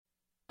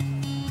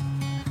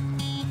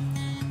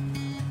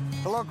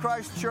Hello,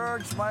 Christ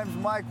Church. My name is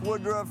Mike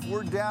Woodruff.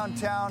 We're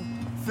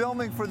downtown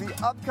filming for the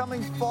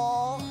upcoming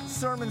fall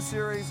sermon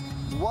series,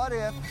 What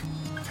If?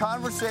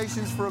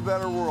 Conversations for a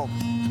Better World.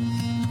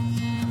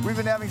 We've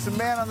been having some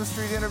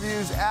man-on-the-street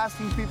interviews,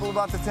 asking people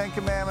about the Ten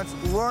Commandments,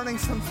 learning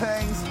some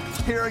things,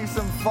 hearing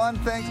some fun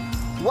things.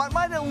 What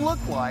might it look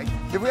like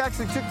if we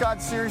actually took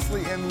God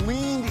seriously and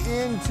leaned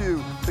into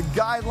the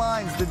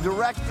guidelines, the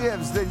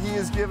directives that He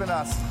has given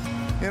us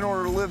in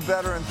order to live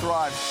better and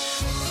thrive?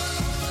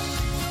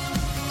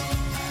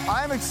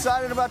 I'm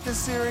excited about this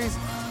series.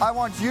 I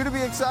want you to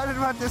be excited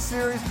about this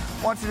series.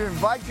 I want you to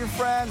invite your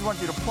friends. I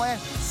want you to plan.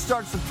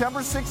 Starts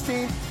September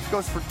 16th.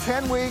 Goes for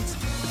 10 weeks.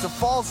 It's a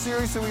fall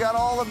series, so we got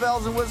all the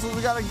bells and whistles.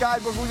 We got a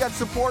guidebook. We got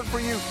support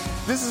for you.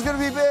 This is going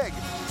to be big.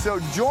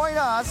 So join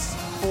us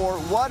for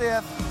What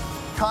If?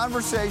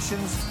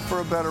 Conversations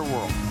for a Better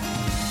World.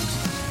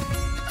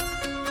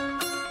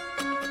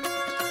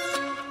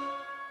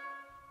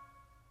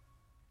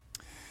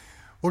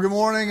 Well, good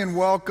morning and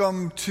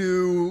welcome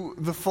to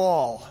the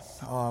fall.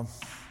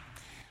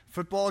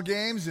 Football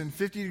games in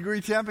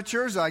 50-degree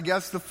temperatures. I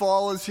guess the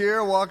fall is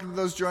here. Welcome to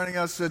those joining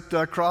us at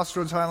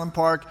Crossroads Highland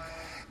Park.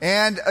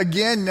 And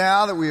again,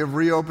 now that we have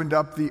reopened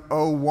up the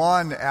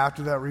O1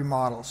 after that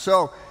remodel.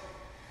 So,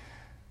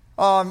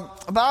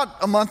 about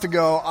a month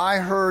ago, I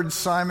heard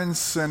Simon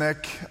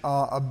Sinek,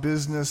 a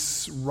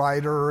business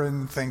writer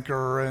and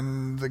thinker,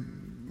 and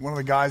one of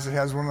the guys that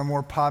has one of the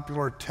more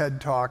popular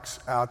TED Talks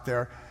out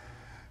there,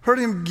 heard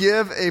him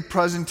give a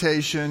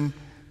presentation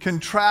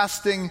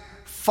contrasting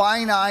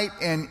finite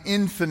and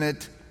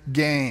infinite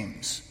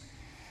games.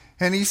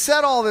 And he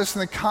said all this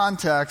in the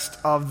context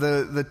of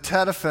the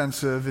Tet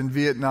Offensive in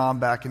Vietnam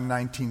back in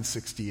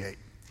 1968.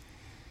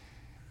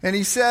 And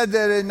he said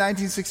that in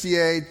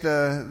 1968,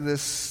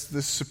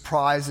 this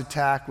surprise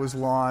attack was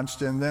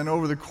launched, and then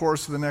over the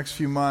course of the next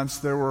few months,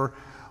 there were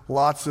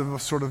lots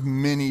of sort of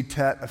mini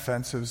Tet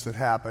offensives that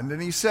happened.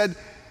 And he said,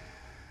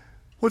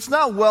 what's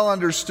not well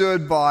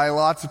understood by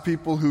lots of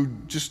people who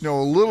just know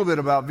a little bit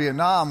about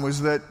Vietnam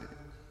was that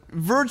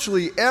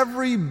virtually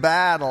every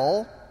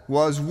battle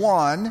was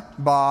won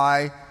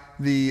by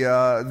the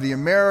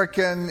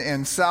American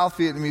and South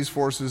Vietnamese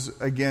forces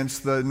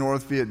against the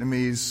North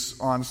Vietnamese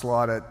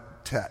onslaught at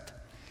Tet.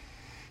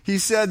 He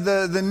said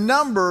the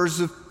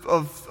numbers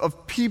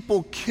of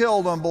people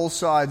killed on both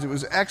sides, it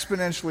was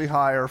exponentially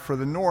higher for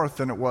the North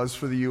than it was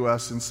for the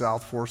U.S. and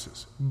South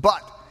forces.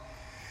 But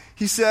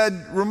he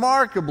said,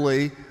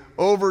 remarkably,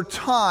 over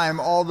time,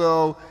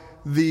 although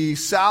the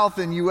South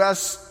and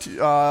U.S.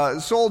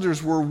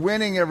 soldiers were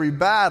winning every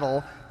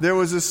battle, there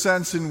was a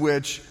sense in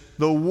which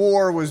the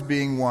war was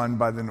being won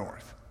by the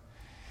North.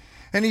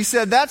 And he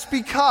said that's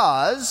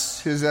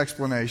because, his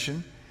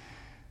explanation,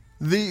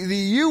 the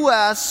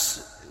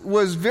U.S.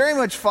 was very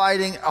much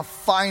fighting a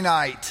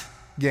finite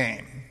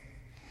game.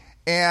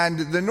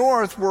 And the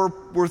North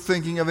were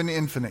thinking of an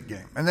infinite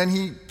game. And then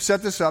he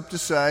set this up to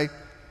say,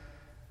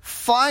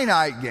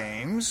 finite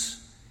games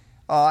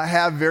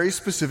have very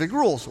specific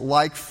rules,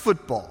 like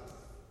football.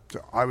 So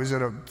I was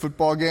at a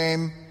football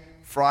game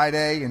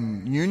Friday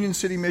in Union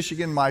City,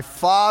 Michigan. My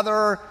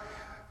father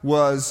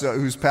was,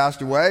 who's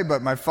passed away,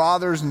 but my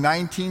father's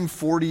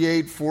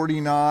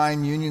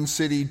 1948-49 Union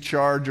City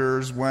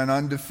Chargers went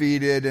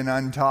undefeated and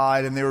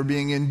untied, and they were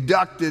being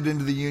inducted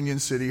into the Union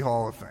City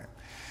Hall of Fame.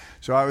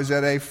 So I was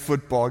at a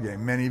football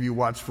game. Many of you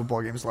watched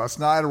football games last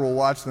night or will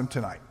watch them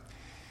tonight.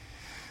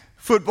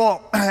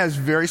 Football has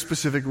very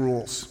specific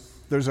rules.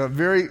 There's a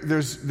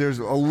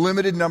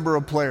limited number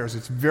of players.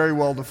 It's very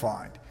well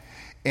defined.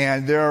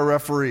 And there are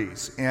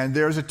referees. And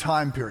there's a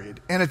time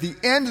period. And at the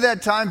end of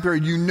that time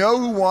period, you know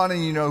who won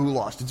and you know who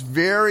lost. It's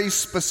very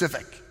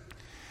specific.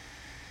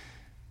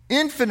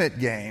 Infinite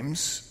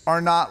games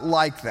are not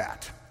like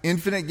that.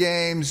 Infinite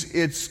games,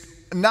 it's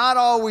not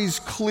always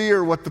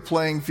clear what the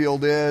playing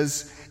field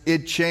is.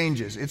 It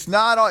changes.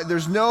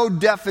 There's no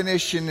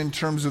definition in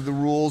terms of the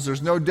rules.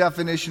 There's no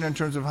definition in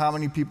terms of how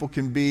many people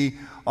can be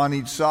on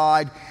each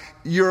side.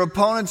 Your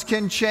opponents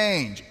can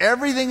change.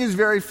 Everything is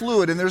very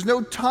fluid, and there's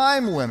no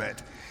time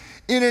limit.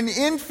 In an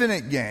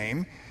infinite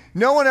game,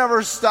 no one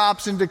ever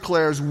stops and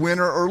declares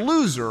winner or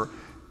loser.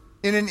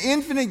 In an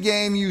infinite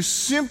game, you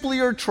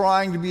simply are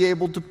trying to be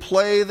able to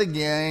play the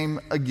game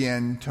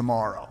again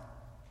tomorrow.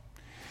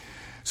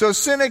 So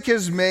Sinek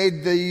has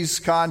made these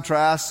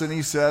contrasts, and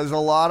he says a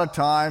lot of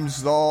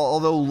times,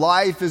 although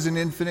life is an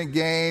infinite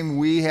game,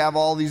 we have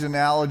all these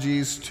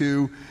analogies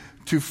to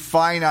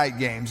finite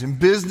games. And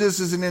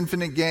business is an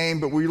infinite game,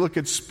 but we look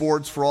at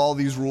sports for all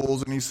these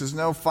rules. And he says,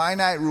 no,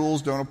 finite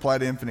rules don't apply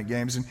to infinite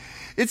games. And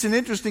it's an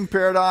interesting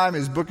paradigm.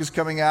 His book is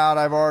coming out.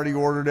 I've already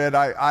ordered it.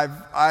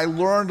 I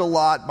learned a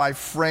lot by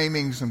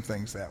framing some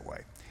things that way.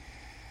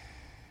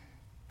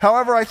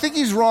 However, I think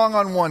he's wrong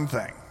on one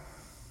thing.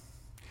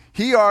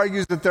 He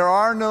argues that there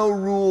are no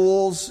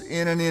rules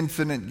in an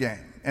infinite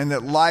game and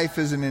that life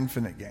is an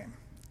infinite game.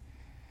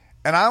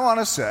 And I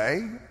want to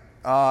say,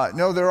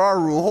 no, there are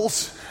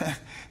rules.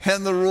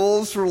 And the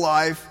rules for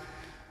life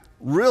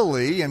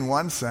really, in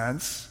one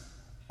sense,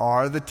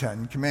 are the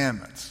Ten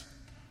Commandments.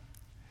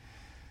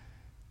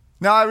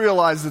 Now, I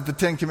realize that the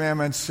Ten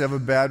Commandments have a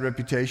bad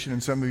reputation,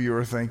 and some of you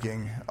are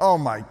thinking, oh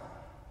my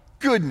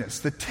goodness,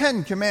 the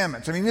Ten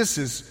Commandments. I mean, this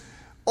is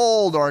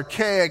old,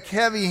 archaic,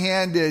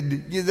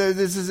 heavy-handed.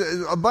 This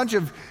is a bunch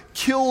of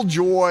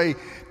killjoy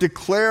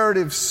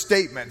declarative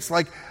statements.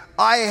 Like,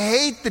 I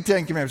hate the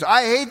Ten Commandments.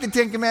 I hate the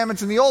Ten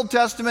Commandments in the Old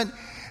Testament.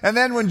 And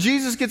then when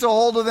Jesus gets a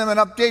hold of them and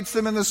updates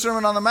them in the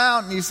Sermon on the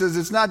Mount, and he says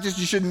it's not just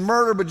you shouldn't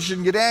murder, but you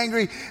shouldn't get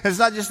angry. And it's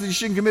not just that you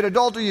shouldn't commit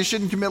adultery, you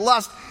shouldn't commit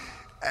lust.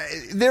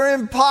 They're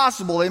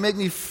impossible. They make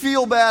me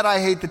feel bad.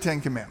 I hate the Ten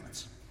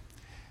Commandments.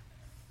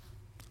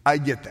 I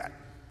get that.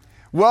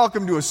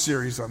 Welcome to a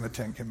series on the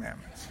Ten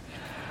Commandments.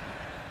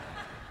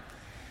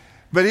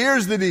 But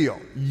here's the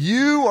deal.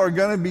 You are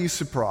going to be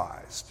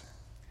surprised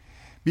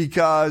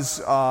because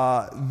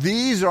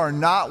these are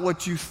not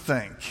what you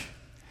think.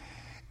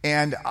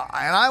 And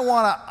I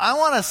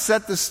want to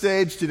set the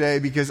stage today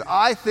because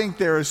I think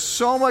there is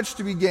so much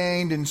to be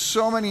gained and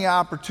so many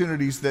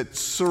opportunities that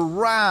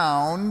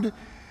surround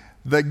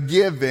the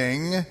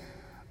giving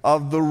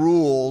of the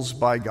rules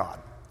by God.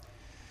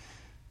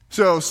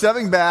 So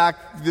stepping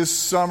back, this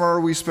summer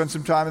we spent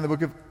some time in the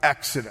book of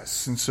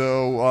Exodus. And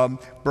so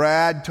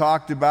Brad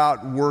talked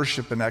about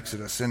worship in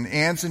Exodus, and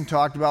Anson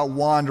talked about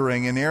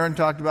wandering, and Aaron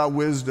talked about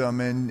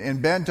wisdom,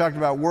 and Ben talked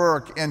about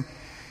work. And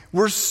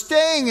we're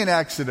staying in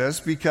Exodus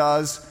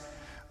because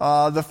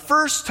the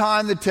first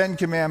time the Ten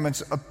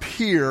Commandments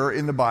appear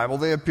in the Bible,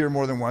 they appear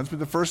more than once, but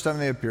the first time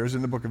they appear is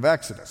in the book of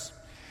Exodus.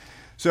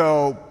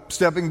 So,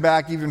 stepping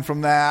back even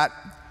from that,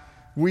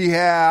 we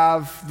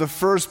have the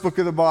first book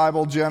of the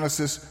Bible,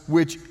 Genesis,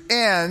 which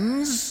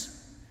ends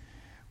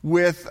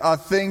with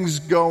things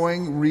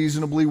going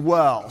reasonably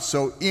well.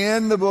 So,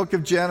 in the book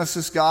of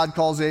Genesis, God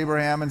calls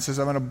Abraham and says,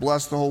 I'm going to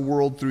bless the whole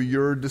world through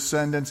your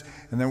descendants.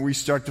 And then we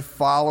start to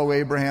follow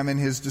Abraham and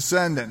his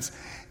descendants.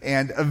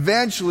 And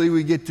eventually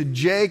we get to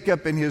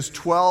Jacob and his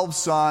 12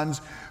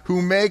 sons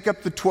who make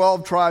up the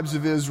 12 tribes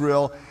of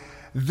Israel.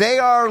 They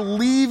are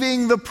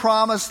leaving the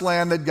promised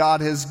land that God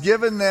has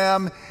given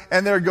them,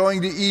 and they're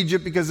going to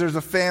Egypt because there's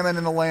a famine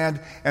in the land.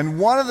 And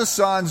one of the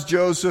sons,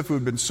 Joseph, who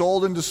had been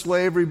sold into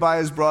slavery by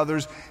his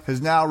brothers, has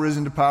now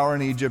risen to power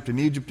in Egypt, and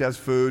Egypt has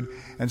food.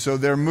 And so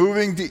they're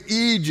moving to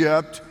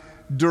Egypt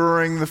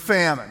during the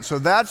famine. So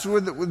that's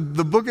where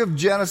the book of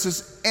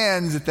Genesis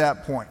ends at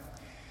that point.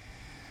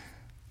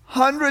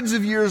 Hundreds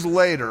of years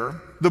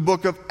later, the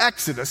book of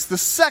Exodus, the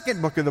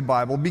second book of the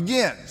Bible,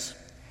 begins.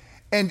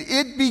 And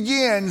it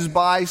begins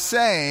by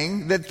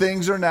saying that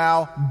things are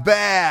now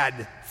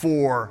bad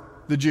for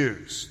the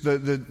Jews.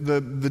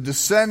 The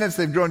descendants,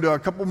 they've grown to a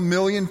couple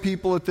million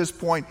people at this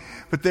point,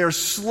 but they're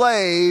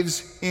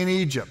slaves in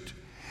Egypt.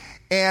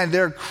 And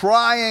they're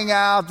crying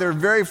out, they're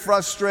very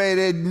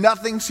frustrated,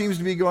 nothing seems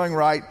to be going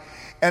right.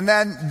 And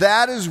then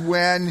that is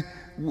when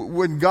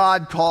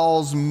God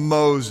calls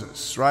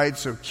Moses, right?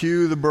 So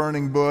cue the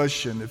burning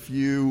bush, and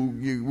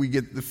we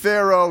get the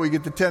Pharaoh, we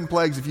get the 10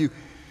 plagues. If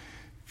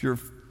you're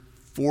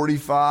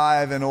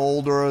 45 and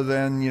older,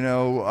 then,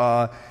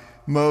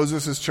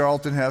 Moses is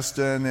Charlton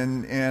Heston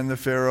and the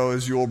Pharaoh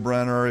is Yul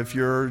Brynner. If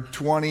you're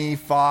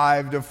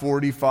 25 to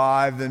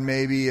 45, then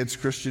maybe it's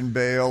Christian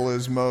Bale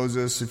as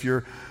Moses. If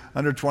you're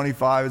under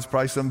 25, it's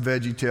probably some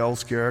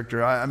VeggieTales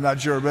character. I'm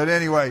not sure. But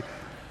anyway,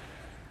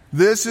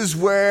 this is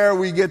where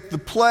we get the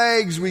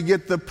plagues, we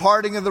get the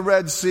parting of the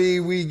Red Sea,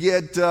 we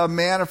get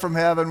manna from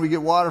heaven, we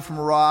get water from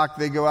a rock.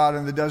 They go out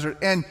in the desert.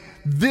 And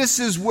this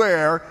is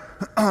where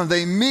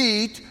they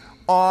meet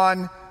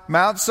on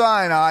Mount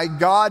Sinai.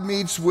 God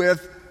meets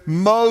with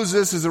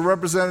Moses as a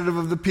representative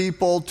of the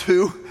people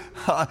to,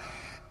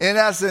 in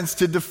essence,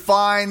 to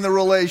define the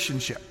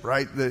relationship,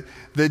 right? The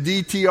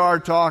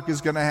DTR talk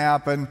is going to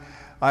happen.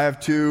 I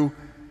have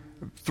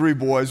three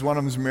boys. One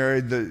of them's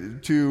married. The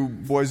two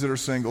boys that are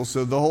single.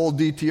 So the whole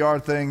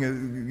DTR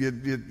thing,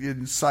 it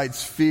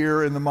incites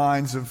fear in the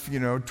minds of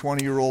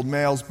 20-year-old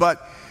males.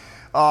 But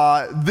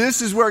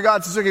this is where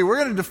God says, okay, we're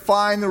going to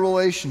define the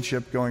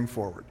relationship going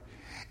forward.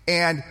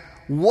 And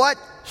what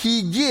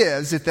he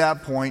gives at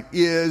that point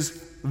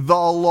is the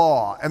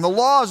law. And the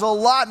law is a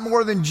lot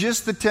more than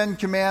just the Ten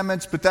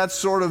Commandments, but that's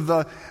sort of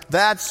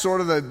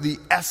the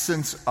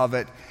essence of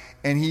it.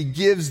 And he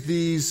gives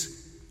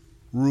these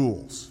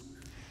rules.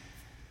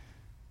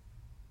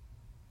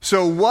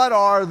 So what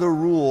are the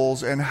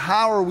rules, and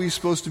how are we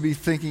supposed to be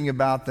thinking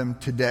about them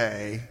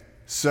today,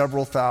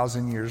 several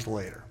thousand years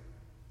later?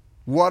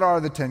 What are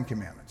the Ten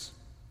Commandments?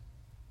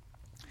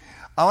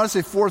 I want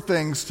to say 4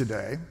 things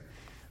today,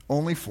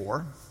 only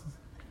 4,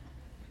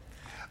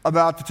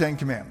 about the Ten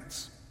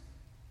Commandments.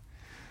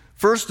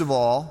 First of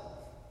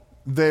all,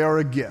 they are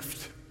a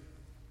gift.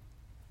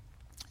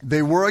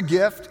 They were a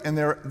gift, and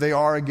they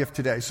are a gift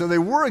today. So they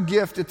were a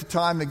gift at the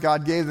time that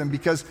God gave them,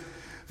 because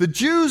the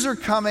Jews are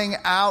coming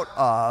out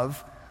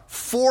of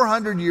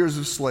 400 years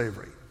of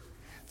slavery.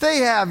 They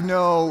have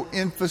no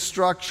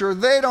infrastructure.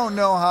 They don't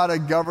know how to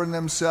govern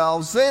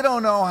themselves. They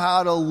don't know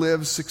how to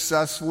live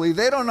successfully.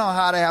 They don't know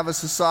how to have a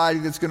society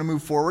that's going to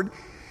move forward.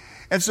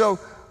 And so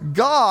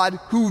God,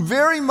 who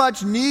very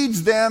much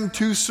needs them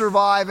to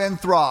survive and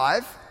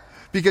thrive,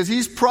 because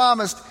he's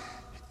promised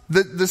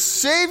The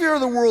Savior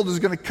of the world is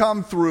going to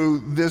come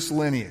through this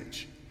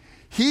lineage.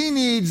 He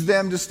needs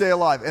them to stay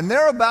alive. And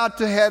they're about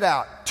to head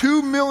out.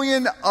 2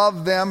 million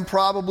of them,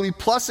 probably,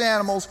 plus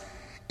animals,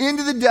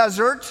 into the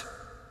desert.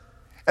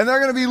 And they're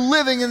going to be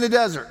living in the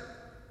desert.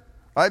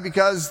 Right?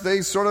 Because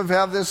they sort of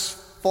have this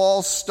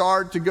false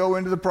start to go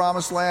into the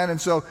promised land.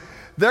 And so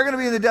they're going to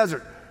be in the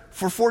desert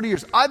for 40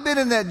 years. I've been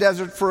in that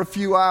desert for a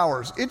few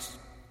hours. It's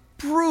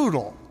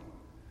brutal.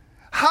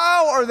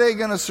 How are they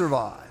going to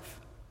survive?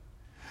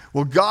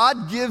 Well,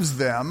 God gives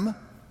them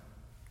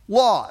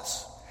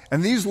laws.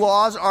 And these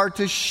laws are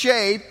to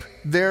shape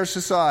their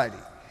society.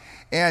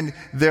 And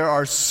there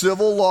are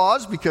civil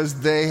laws because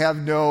they have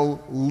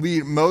no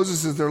lead.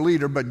 Moses is their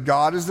leader, but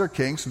God is their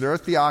king. So they're a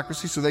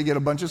theocracy, so they get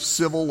a bunch of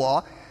civil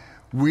law.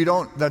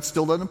 That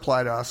still doesn't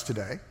apply to us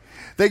today.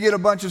 They get a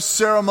bunch of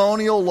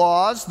ceremonial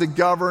laws that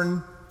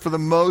govern, for the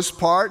most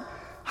part,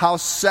 how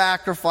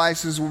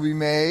sacrifices will be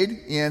made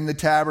in the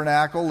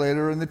tabernacle,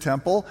 later in the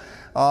temple.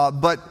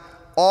 But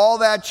all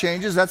that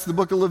changes. That's the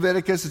book of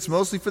Leviticus. It's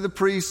mostly for the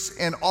priests.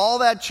 And all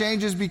that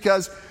changes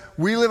because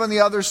we live on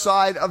the other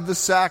side of the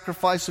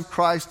sacrifice of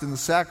Christ. And the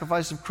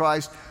sacrifice of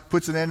Christ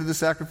puts an end to the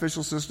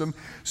sacrificial system.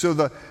 So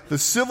the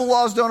civil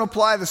laws don't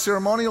apply. The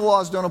ceremonial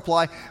laws don't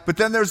apply. But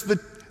then there's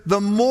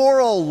the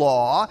moral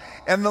law.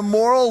 And the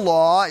moral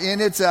law, in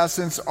its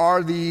essence,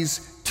 are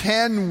these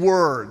 10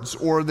 words,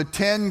 or the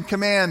 10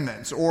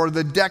 commandments, or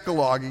the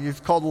Decalogue. It's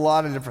called a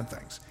lot of different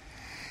things.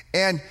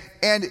 And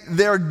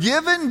they're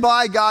given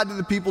by God to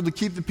the people to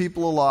keep the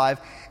people alive.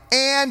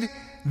 And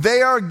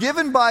they are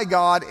given by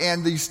God,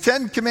 and these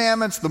 10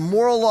 commandments, the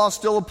moral law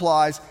still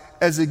applies,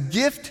 as a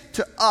gift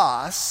to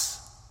us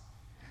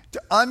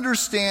to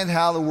understand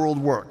how the world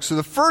works. So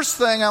the first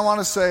thing I want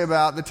to say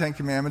about the 10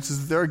 commandments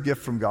is that they're a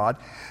gift from God.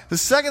 The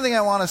second thing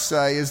I want to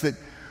say is that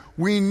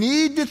we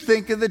need to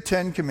think of the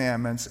 10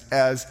 commandments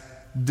as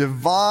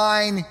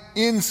divine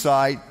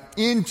insight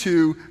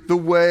into the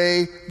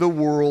way the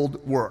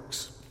world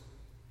works.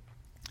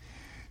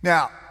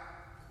 Now,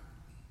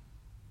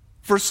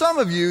 for some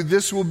of you,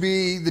 this will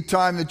be the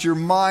time that your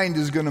mind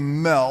is going to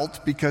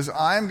melt, because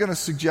I'm going to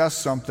suggest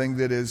something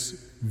that is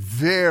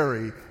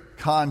very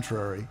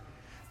contrary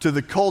to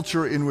the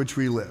culture in which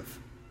we live.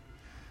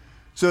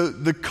 So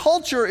the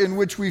culture in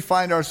which we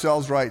find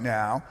ourselves right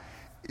now,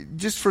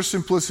 just for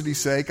simplicity's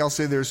sake, I'll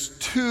say there's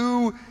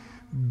two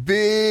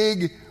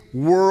big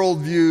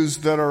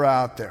worldviews that are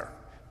out there.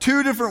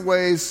 Two different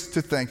ways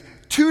to think.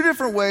 Two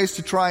different ways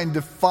to try and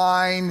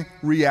define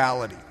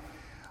reality.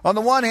 On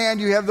the one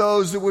hand, you have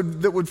those that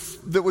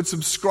would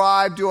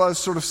subscribe to a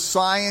sort of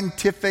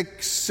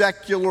scientific,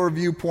 secular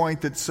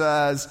viewpoint that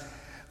says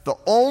the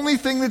only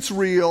thing that's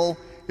real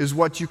is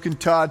what you can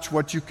touch,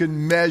 what you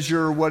can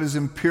measure, what is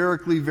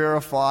empirically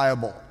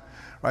verifiable.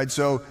 Right?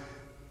 So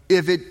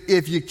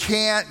if you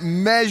can't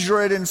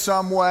measure it in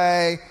some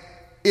way,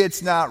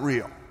 it's not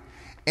real.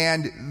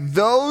 And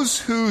those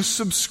who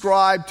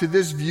subscribe to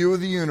this view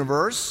of the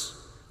universe,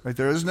 right,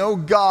 there is no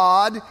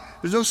God,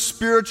 there's no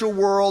spiritual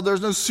world,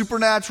 there's no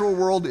supernatural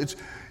world.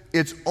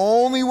 It's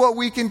only what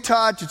we can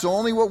touch, it's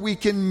only what we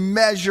can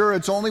measure,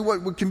 it's only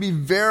what can be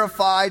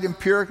verified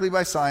empirically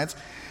by science.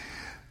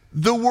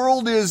 The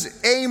world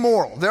is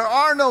amoral.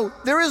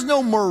 There is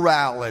no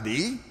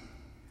morality.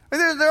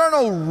 There are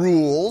no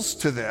rules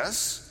to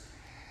this.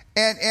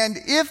 And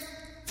if,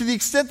 to the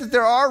extent that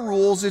there are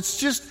rules, it's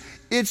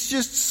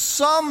just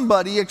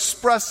somebody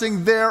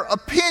expressing their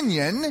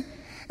opinion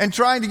and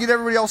trying to get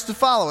everybody else to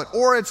follow it.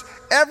 Or it's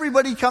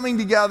everybody coming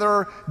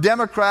together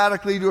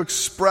democratically to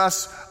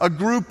express a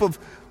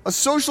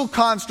social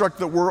construct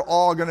that we're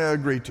all going to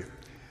agree to.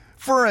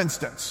 For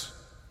instance,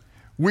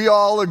 we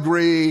all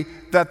agree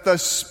that the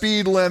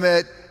speed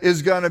limit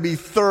is going to be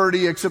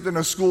 30, except in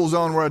a school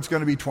zone where it's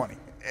going to be 20.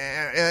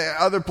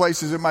 Other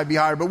places it might be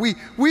higher, but we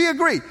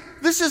agree.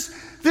 This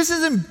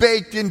isn't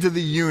baked into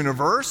the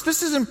universe.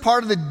 This isn't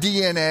part of the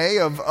DNA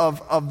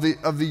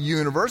of the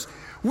universe.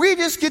 We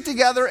just get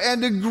together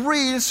and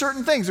agree to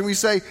certain things, and we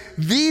say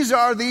these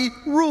are the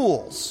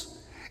rules,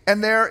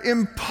 and they're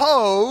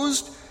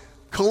imposed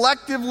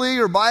collectively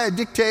or by a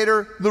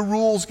dictator. The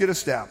rules get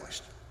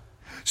established.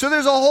 So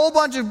there's a whole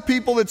bunch of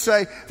people that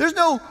say there's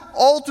no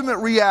ultimate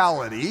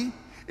reality.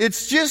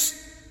 It's just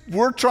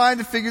we're trying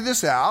to figure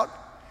this out.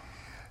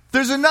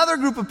 There's another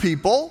group of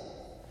people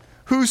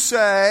who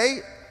say,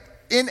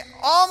 in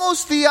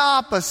almost the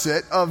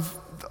opposite of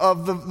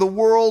the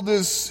world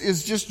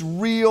is just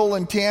real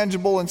and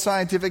tangible and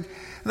scientific,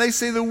 and they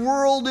say the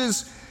world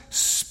is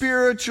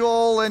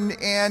spiritual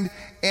and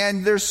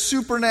there's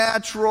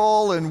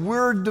supernatural and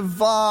we're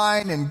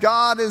divine and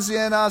God is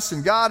in us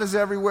and God is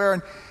everywhere.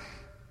 And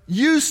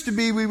used to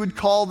be, we would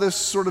call this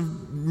sort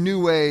of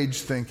New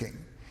Age thinking.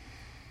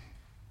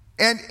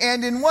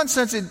 And in one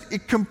sense,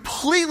 it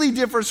completely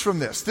differs from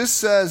this. This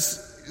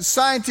says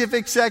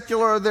scientific,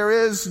 secular, there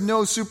is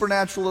no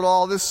supernatural at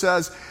all. This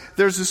says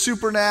there's a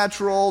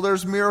supernatural,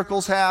 there's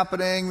miracles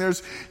happening,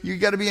 you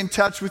got to be in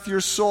touch with your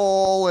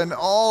soul, and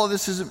all of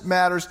this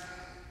matters.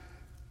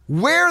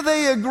 Where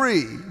they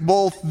agree,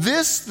 both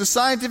this, the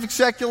scientific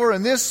secular,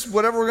 and this,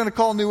 whatever we're going to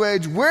call New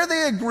Age, where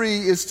they agree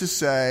is to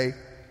say,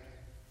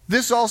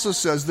 this also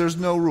says there's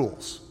no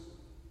rules.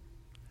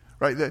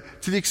 Right?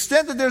 To the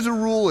extent that there's a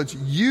rule, it's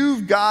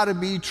you've got to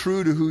be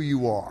true to who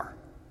you are.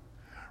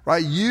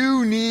 Right?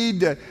 You need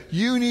to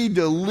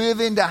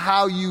live into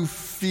how you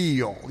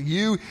feel.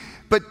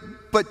 But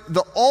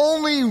the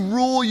only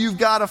rule you've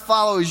got to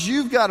follow is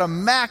you've got to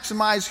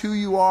maximize who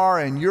you are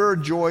and your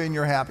joy and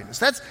your happiness.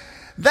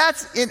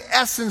 That's in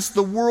essence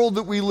the world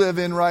that we live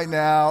in right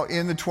now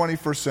in the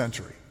 21st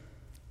century.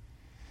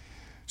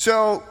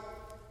 So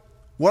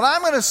what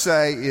I'm going to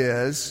say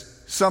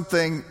is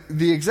something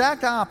the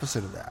exact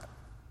opposite of that.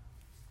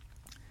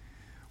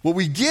 What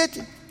we get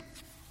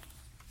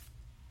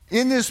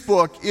in this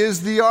book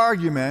is the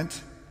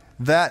argument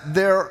that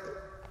there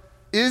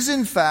is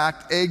in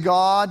fact a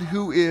God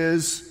who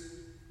is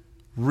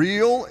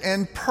real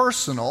and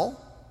personal,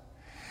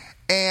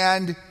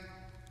 and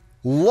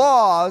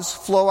laws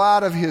flow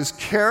out of his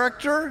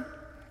character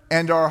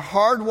and are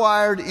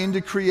hardwired into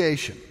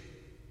creation.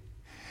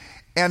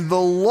 And the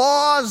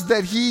laws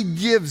that he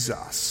gives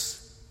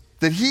us,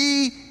 that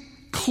he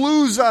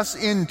clues us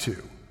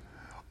into,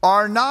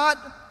 are not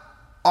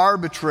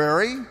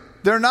arbitrary.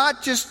 They're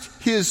not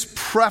just his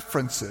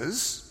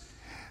preferences.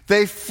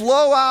 They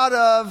flow out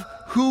of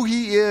who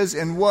he is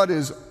and what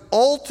is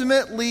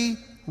ultimately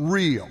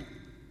real.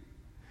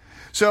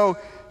 So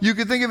you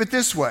could think of it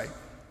this way.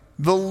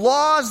 The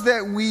laws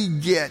that we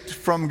get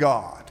from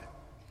God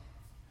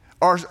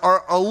are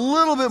a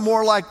little bit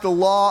more like the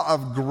law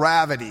of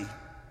gravity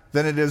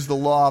than it is the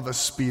law of a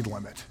speed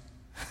limit.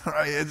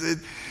 Right?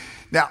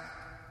 Now,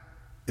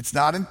 it's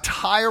not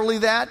entirely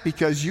that,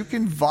 because you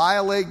can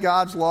violate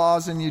God's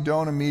laws and you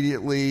don't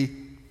immediately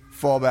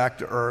fall back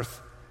to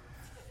earth.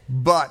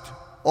 But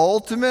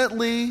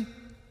ultimately,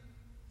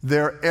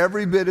 they're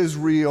every bit as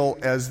real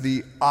as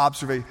the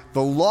observation.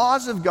 The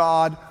laws of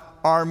God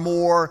are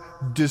more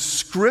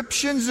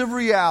descriptions of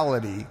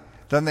reality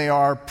than they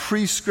are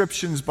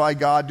prescriptions by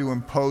God to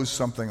impose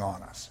something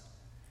on us.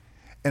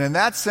 And in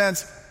that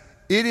sense,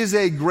 it is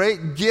a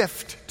great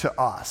gift to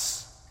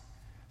us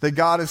that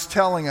God is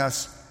telling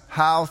us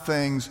how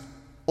things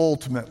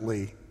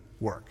ultimately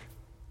work.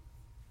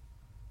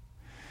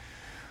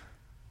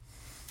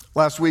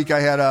 Last week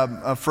I had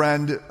a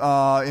friend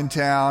in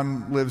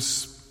town,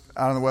 lives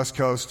out on the West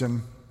Coast,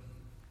 and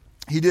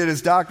he did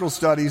his doctoral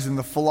studies in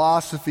the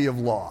philosophy of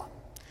law.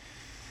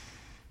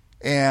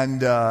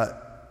 And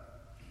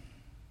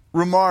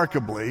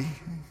remarkably,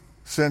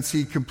 since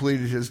he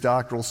completed his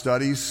doctoral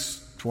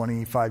studies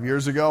 25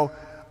 years ago,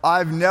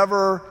 I've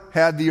never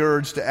had the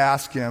urge to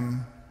ask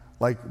him,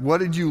 like, what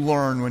did you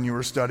learn when you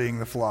were studying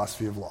the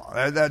philosophy of law?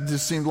 That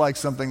just seemed like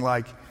something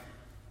like,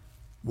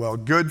 well,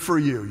 good for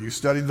you. You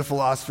studied the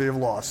philosophy of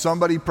law.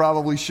 Somebody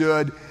probably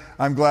should.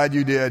 I'm glad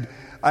you did.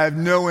 I have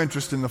no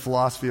interest in the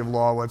philosophy of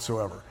law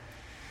whatsoever.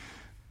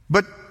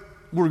 But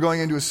we're going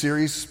into a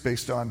series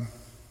based on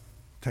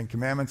Ten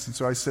Commandments, and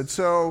so I said,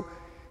 so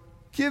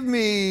give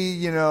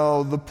me,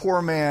 the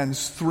poor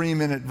man's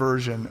 3-minute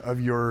version of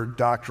your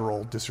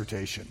doctoral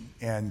dissertation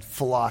and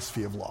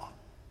philosophy of law.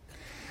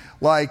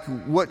 Like,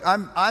 what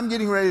I'm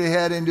getting ready to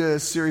head into a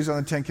series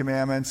on the Ten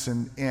Commandments,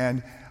 and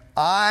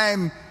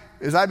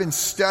as I've been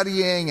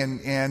studying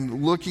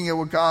and looking at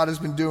what God has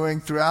been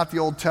doing throughout the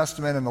Old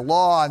Testament and the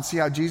law, and see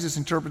how Jesus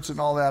interprets it and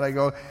all that, I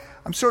go,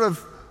 I'm sort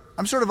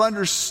of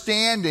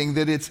understanding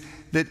that it's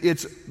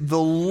the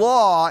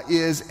law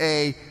is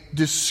a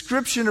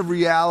description of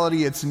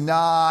reality. It's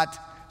not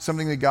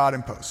something that God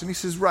imposed. And he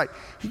says, right.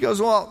 He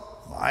goes, well,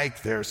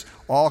 Mike, there's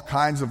all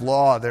kinds of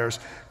law. There's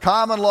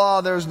common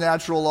law, there's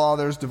natural law,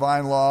 there's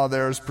divine law,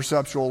 there's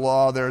perceptual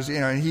law,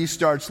 and he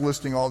starts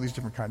listing all these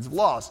different kinds of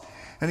laws.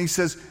 And he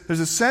says there's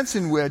a sense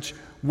in which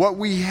what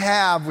we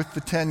have with the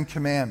Ten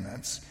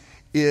Commandments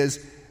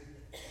is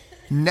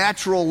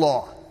natural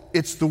law.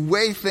 It's the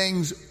way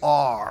things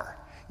are.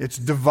 It's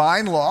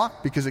divine law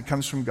because it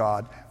comes from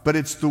God, but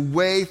it's the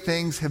way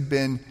things have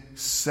been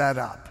set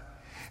up.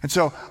 And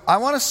so I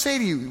want to say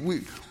to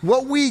you,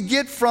 what we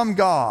get from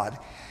God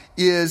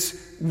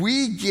is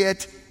we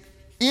get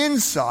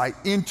insight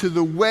into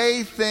the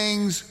way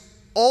things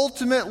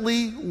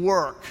ultimately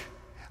work.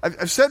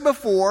 I've said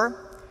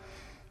before,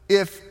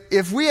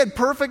 if we had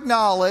perfect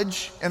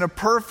knowledge and a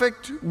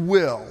perfect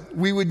will,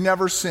 we would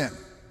never sin.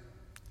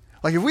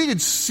 Like if we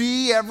could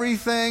see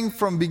everything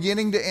from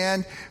beginning to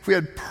end, if we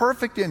had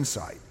perfect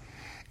insight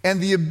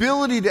and the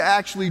ability to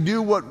actually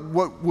do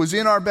what was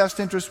in our best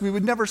interest, we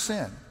would never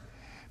sin.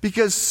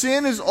 Because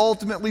sin is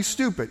ultimately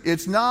stupid.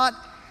 It's not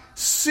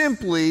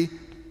simply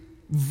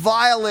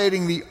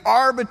violating the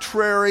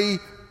arbitrary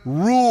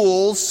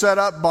rules set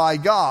up by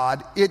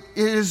God. It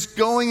is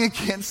going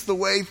against the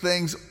way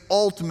things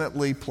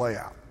ultimately play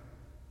out.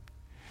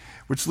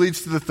 Which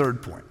leads to the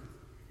third point.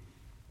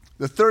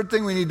 The third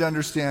thing we need to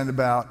understand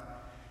about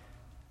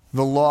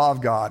the law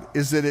of God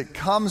is that it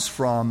comes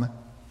from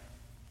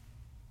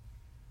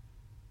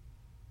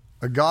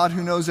a God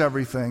who knows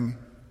everything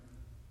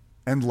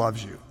and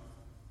loves you.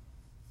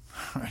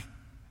 Right?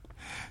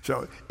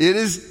 So it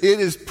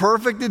is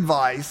perfect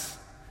advice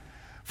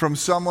from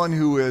someone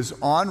who is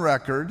on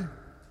record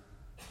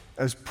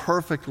as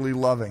perfectly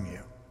loving you.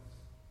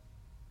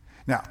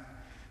 Now,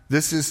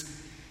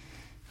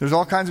 there's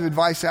all kinds of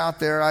advice out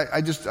there.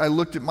 I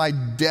looked at my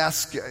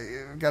desk.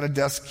 I've got a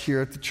desk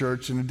here at the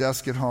church and a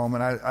desk at home,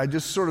 and I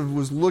just sort of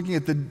was looking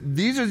at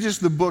these are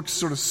just the books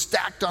sort of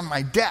stacked on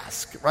my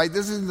desk, right?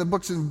 This isn't the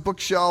books in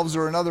bookshelves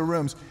or in other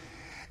rooms.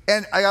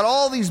 And I got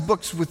all these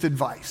books with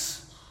advice.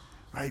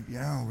 Right,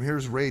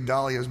 here's Ray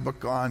Dalia's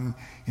book on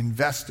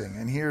investing,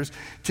 and here's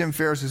Tim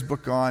Ferriss's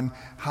book on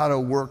how to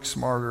work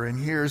smarter,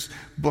 and here's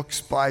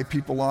books by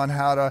people on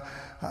how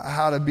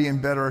to be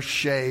in better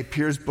shape.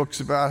 Here's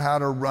books about how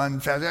to run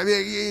fast.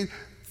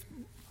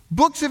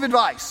 Books of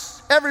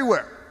advice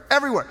everywhere.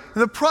 And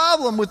the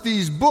problem with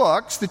these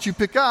books that you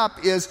pick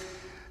up is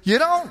you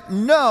don't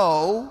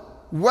know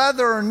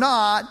whether or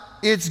not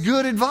it's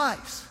good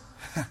advice,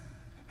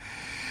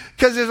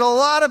 because there's a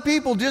lot of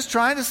people just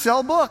trying to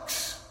sell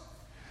books.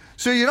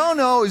 So you don't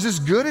know, is this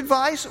good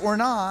advice or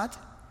not?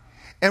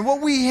 And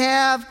what we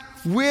have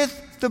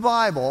with the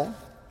Bible,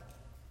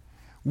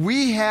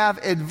 we have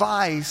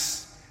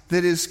advice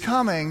that is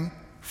coming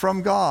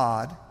from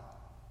God.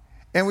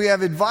 And we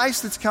have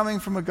advice that's coming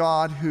from a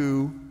God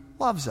who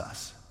loves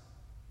us.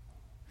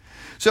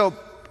 So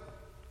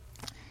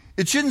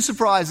it shouldn't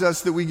surprise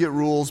us that we get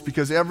rules,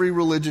 because every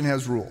religion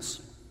has rules.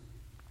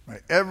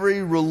 Right?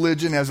 Every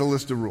religion has a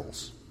list of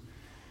rules.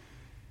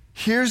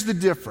 Here's the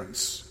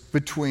difference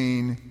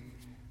between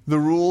the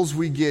rules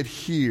we get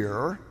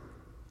here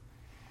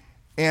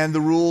and the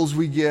rules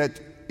we get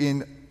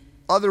in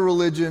other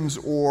religions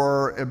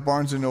or at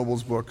Barnes &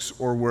 Noble's books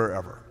or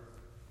wherever.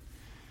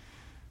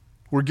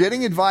 We're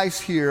getting advice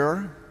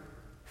here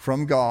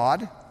from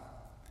God,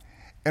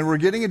 and we're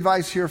getting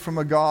advice here from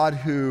a God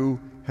who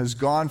has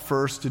gone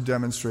first to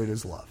demonstrate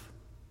his love.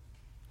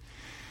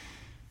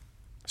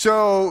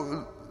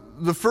 So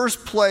the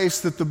first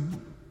place that the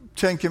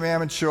Ten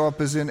Commandments show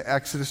up is in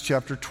Exodus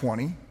chapter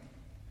 20.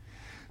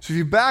 So if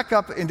you back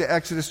up into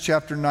Exodus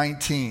chapter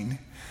 19,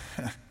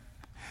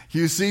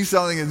 you see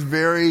something that's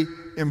very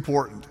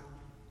important.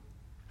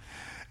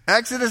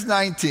 Exodus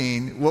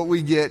 19, what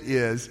we get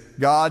is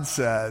God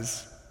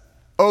says,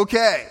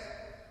 okay,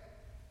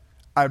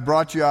 I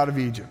brought you out of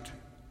Egypt.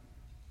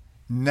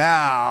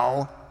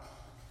 Now,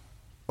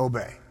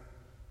 obey.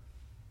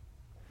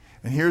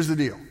 And here's the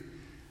deal.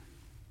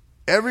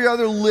 Every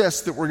other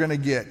list that we're going to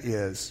get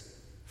is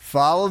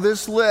follow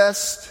this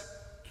list,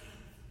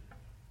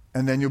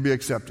 and then you'll be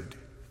accepted.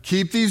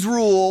 Keep these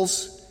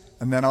rules,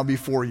 and then I'll be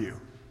for you.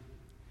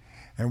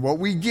 And what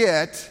we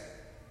get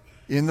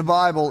in the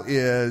Bible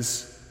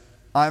is,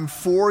 I'm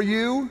for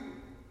you,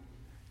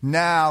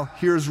 now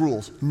here's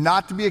rules.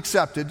 Not to be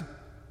accepted,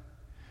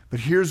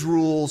 but here's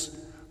rules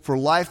for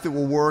life that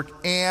will work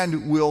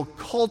and will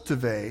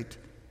cultivate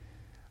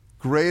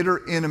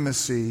greater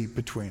intimacy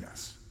between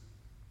us.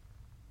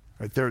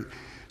 Right there.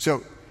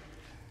 So,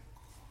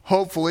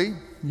 hopefully,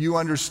 you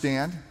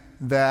understand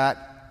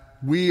that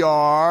we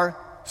are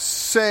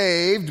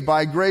saved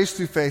by grace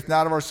through faith,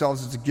 not of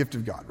ourselves. It's a gift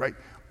of God, right?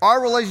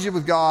 Our relationship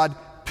with God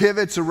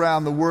pivots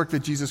around the work that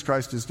Jesus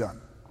Christ has done.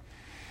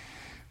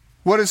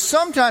 What is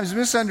sometimes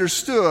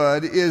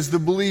misunderstood is the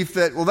belief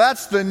that, well,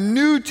 that's the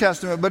New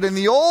Testament, but in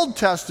the Old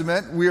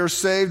Testament, we are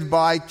saved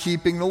by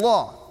keeping the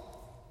law.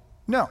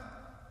 No.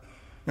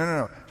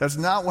 That's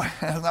not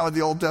what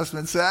the Old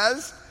Testament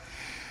says,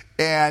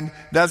 and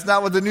that's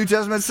not what the New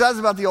Testament says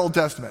about the Old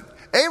Testament.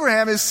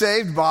 Abraham is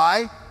saved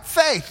by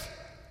faith.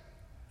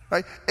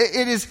 Right?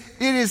 It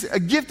is a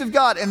gift of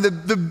God. And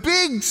the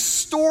big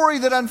story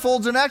that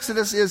unfolds in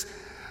Exodus is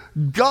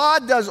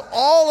God does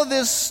all of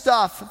this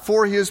stuff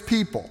for his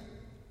people.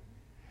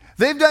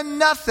 They've done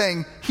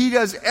nothing. He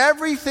does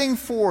everything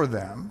for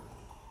them.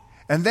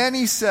 And then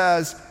he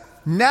says,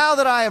 now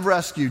that I have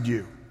rescued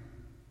you,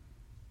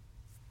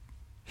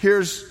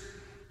 here's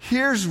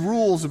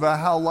rules about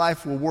how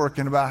life will work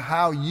and about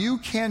how you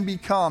can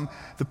become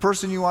the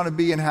person you want to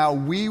be and how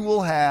we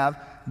will have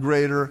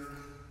greater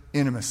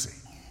intimacy.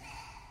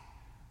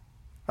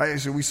 Right,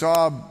 so we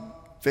saw a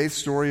faith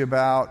story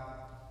about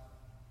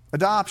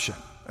adoption.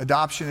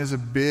 Adoption is a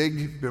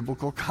big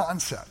biblical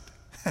concept.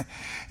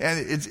 And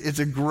it's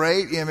a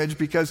great image,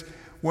 because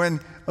when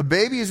a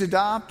baby is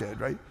adopted,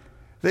 right,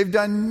 they've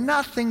done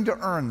nothing to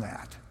earn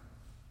that.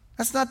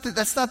 That's not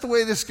the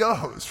way this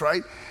goes,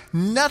 right?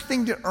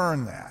 Nothing to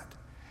earn that.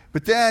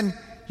 But then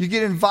you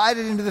get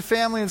invited into the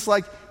family, and it's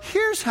like,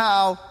 here's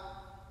how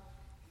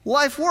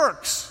life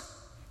works.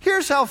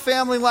 Here's how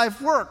family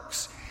life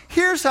works.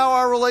 Here's how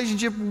our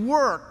relationship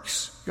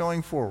works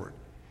going forward.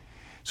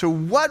 So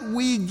what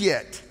we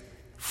get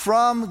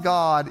from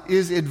God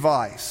is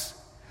advice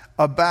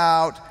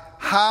about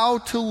how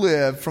to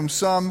live from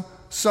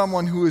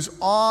someone who is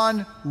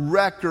on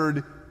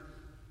record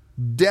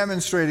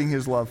demonstrating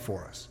his love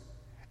for us.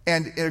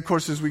 And of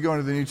course, as we go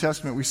into the New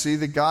Testament, we see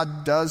that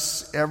God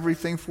does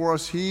everything for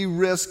us. He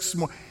risks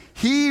more.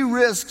 He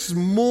risks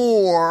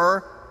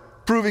more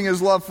proving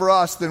his love for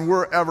us than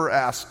we're ever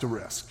asked to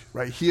risk.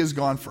 Right? He has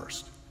gone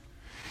first.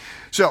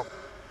 So,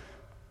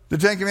 The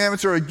Ten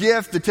Commandments are a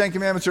gift. The Ten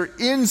Commandments are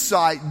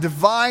insight,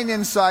 divine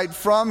insight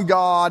from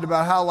God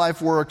about how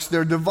life works.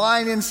 They're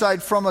divine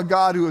insight from a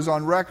God who is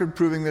on record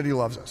proving that he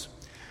loves us.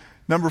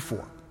 Number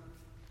 4.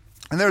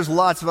 And there's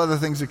lots of other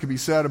things that could be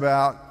said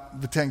about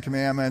the Ten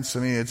Commandments.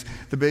 I mean, it's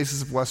the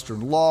basis of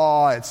Western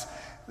law. It's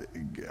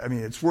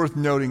worth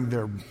noting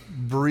they're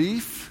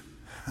brief.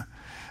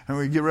 And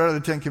we get rid of the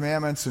Ten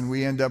Commandments and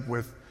we end up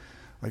with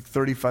like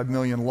 35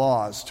 million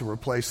laws to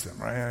replace them,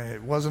 right? I mean,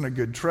 it wasn't a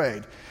good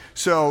trade.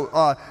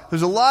 So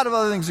there's a lot of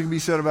other things that can be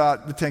said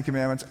about the Ten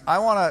Commandments. I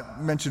want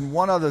to mention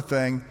one other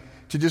thing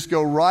to just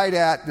go right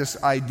at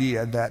this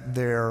idea that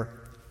they're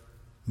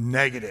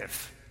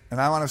negative.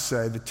 And I want to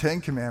say the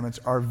Ten Commandments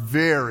are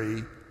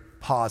very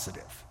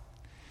positive.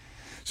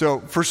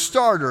 So for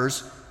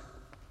starters,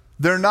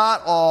 they're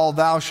not all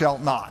thou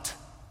shalt not.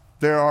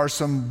 There are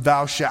some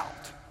thou shalt.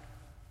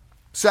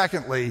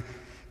 Secondly,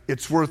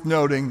 it's worth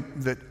noting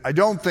that I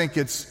don't think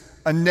it's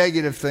a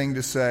negative thing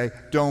to say,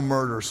 don't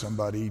murder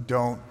somebody,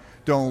 don't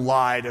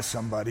lie to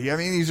somebody. I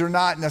mean, these are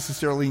not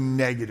necessarily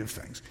negative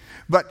things.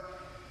 But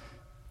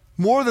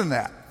more than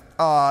that,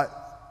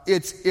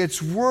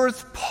 it's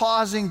worth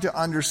pausing to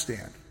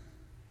understand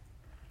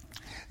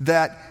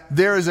that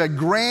there is a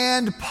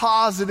grand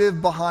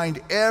positive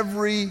behind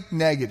every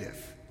negative.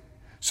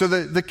 So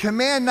the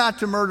command not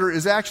to murder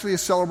is actually a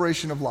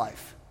celebration of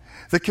life.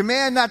 The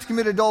command not to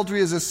commit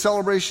adultery is a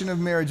celebration of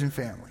marriage and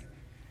family.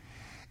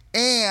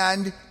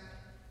 And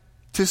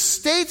to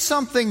state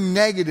something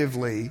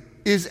negatively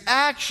is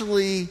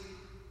actually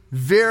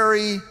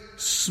very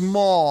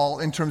small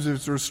in terms of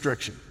its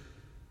restriction.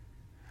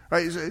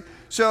 Right?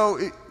 So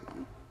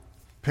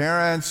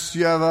parents,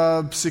 you have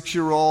a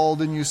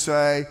 6-year-old and you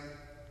say,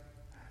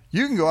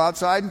 you can go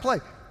outside and play.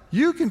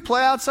 You can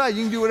play outside.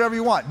 You can do whatever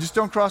you want. Just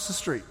don't cross the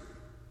street.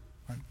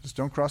 Right? Just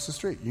don't cross the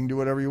street. You can do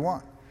whatever you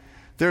want.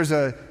 There's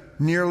a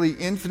nearly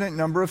infinite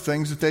number of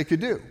things that they could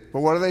do. But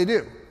what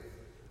do?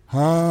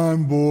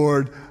 I'm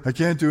bored. I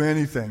can't do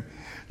anything.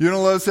 You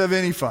don't let us have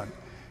any fun.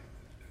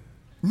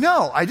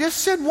 No, I just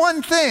said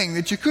one thing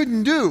that you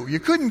couldn't do. You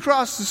couldn't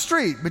cross the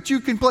street, but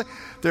you can play.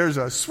 There's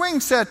a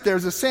swing set,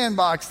 there's a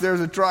sandbox, there's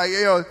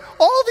a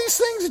all these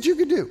things that you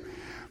could do.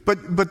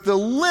 But the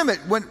limit,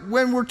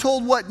 when we're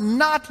told what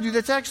not to do,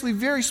 that's actually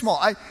very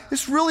small.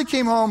 This really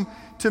came home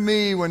to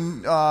me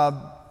when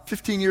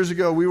 15 years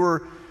ago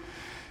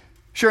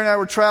Sherry and I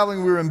were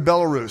traveling. We were in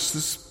Belarus.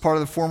 This is part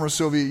of the former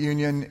Soviet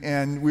Union,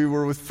 and we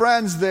were with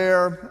friends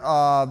there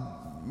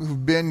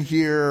who've been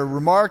here,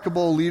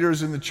 remarkable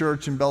leaders in the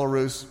church in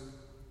Belarus.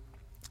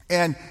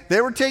 And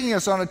they were taking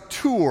us on a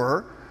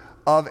tour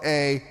of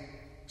a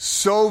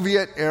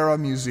Soviet-era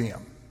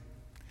museum.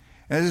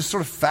 And it is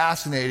sort of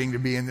fascinating to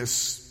be in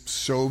this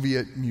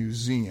Soviet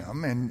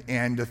museum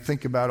and to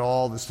think about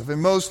all this stuff.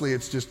 And mostly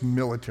it's just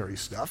military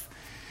stuff.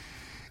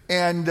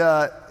 And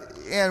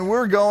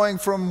we're going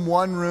from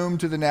one room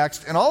to the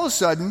next, and all of a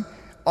sudden,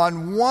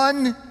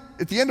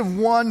 at the end of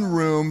one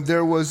room,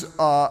 there was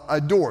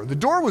a door. The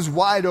door was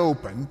wide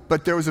open,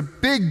 but there was a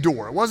big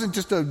door. It wasn't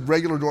just a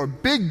regular door,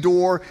 big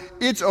door.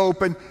 It's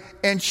open,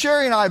 and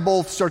Sherry and I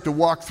both start to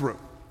walk through.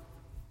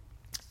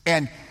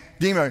 And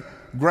Dima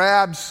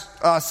grabs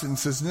us and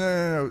says,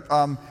 no,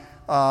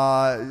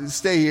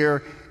 stay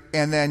here.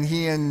 And then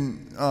he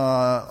and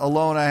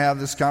Alona have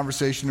this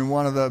conversation in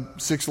one of the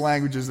 6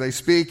 languages they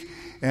speak.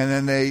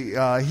 And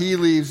then he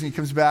leaves and he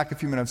comes back a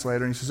few minutes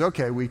later and he says,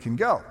 okay, we can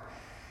go.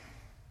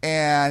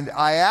 And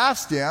I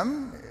asked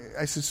him,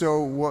 I said,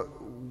 so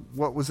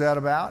what was that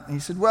about? And he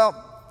said,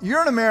 well,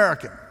 you're an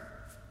American.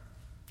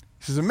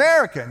 He says,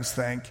 Americans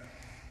think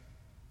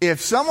if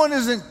someone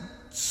isn't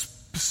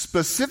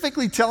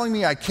specifically telling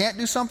me I can't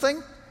do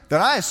something,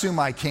 then I assume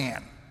I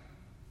can.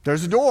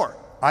 There's a door.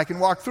 I can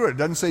walk through it. It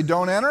doesn't say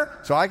don't enter,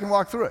 so I can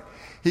walk through it.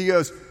 He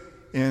goes,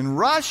 in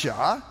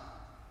Russia,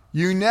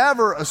 you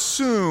never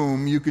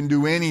assume you can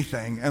do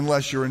anything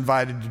unless you're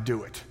invited to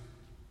do it.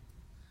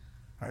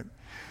 Right?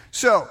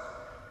 So,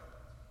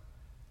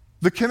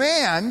 the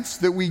commands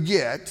that we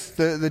get,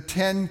 the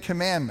 10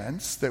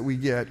 commandments that we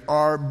get,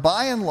 are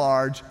by and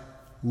large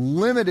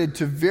limited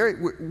to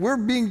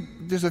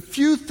there's a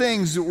few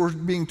things that we're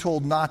being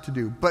told not to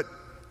do, but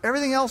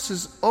everything else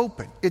is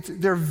open.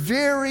 They're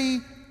very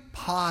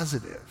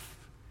positive.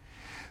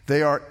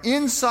 They are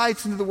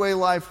insights into the way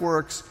life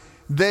works.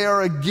 They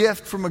are a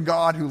gift from a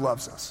God who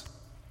loves us.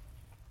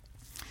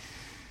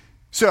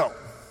 So,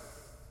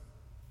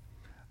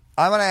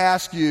 I'm going to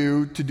ask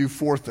you to do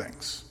 4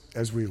 things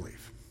as we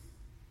leave.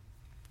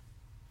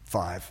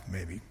 5,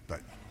 maybe,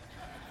 but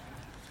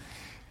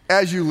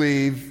as you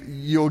leave,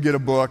 you'll get a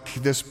book,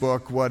 this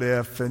book, What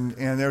If, and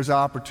there's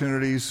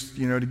opportunities,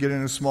 to get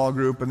in a small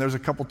group, and there's a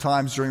couple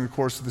times during the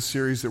course of the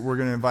series that we're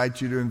going to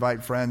invite you to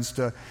invite friends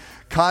to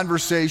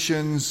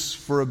conversations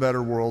for a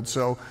better world.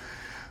 So,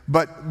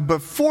 but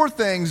 4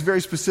 things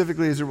very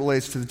specifically as it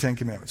relates to the 10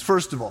 Commandments.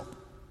 First of all,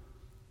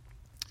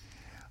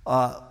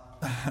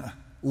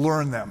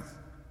 learn them.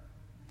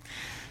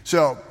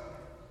 So,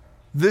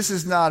 this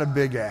is not a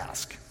big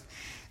ask.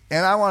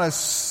 And I want to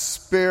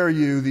spare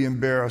you the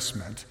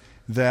embarrassment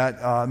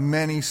that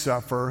many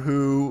suffer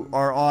who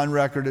are on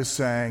record as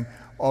saying,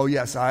 oh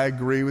yes, I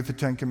agree with the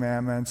Ten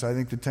Commandments. I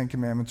think the Ten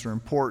Commandments are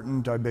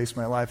important. I base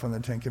my life on the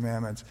Ten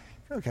Commandments.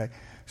 Okay,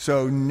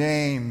 so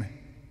name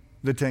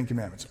the Ten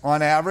Commandments.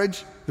 On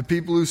average, the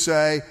people who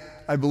say,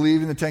 I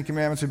believe in the Ten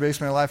Commandments, I base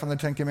my life on the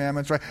Ten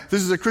Commandments, right?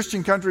 This is a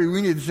Christian country.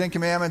 We need the Ten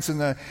Commandments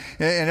in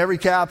every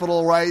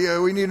capital, right?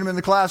 We need them in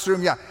the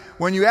classroom. Yeah.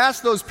 When you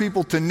ask those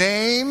people to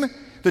name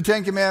the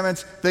Ten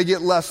Commandments, they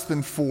get less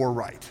than 4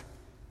 right.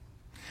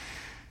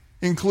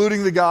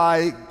 Including the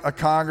guy, a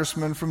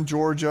congressman from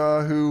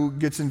Georgia, who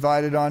gets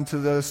invited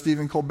onto the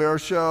Stephen Colbert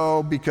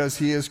show because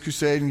he is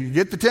crusading to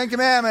get the Ten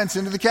Commandments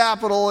into the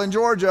Capitol in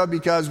Georgia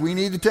because we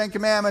need the Ten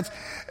Commandments.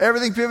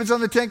 Everything pivots on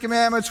the Ten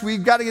Commandments.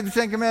 We've got to get the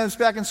Ten Commandments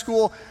back in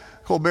school.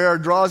 Colbert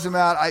draws him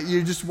out.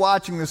 You're just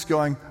watching this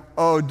going,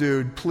 oh,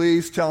 dude,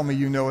 please tell me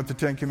you know what the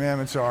Ten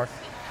Commandments are.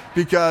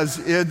 Because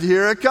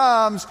here it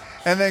comes.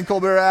 And then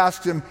Colbert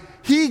asks him,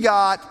 he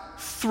got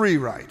 3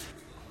 right.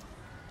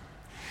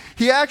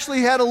 He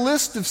actually had a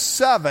list of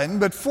 7,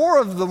 but 4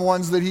 of the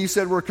ones that he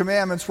said were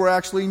commandments were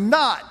actually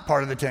not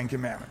part of the Ten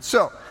Commandments.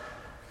 So,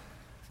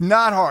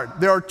 not hard.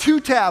 There are 2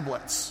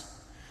 tablets.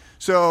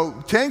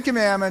 So, 10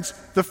 commandments.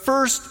 The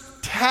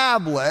first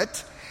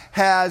tablet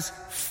has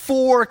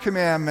 4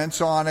 commandments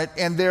on it,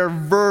 and they're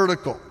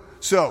vertical.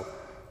 So,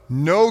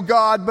 no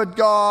God but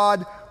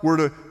God. We're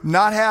to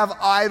not have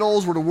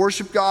idols. We're to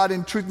worship God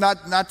in truth,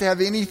 not to have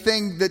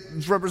anything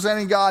that's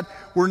representing God.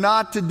 We're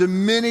not to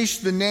diminish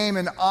the name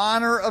and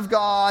honor of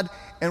God.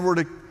 And we're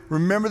to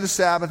remember the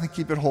Sabbath and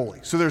keep it holy.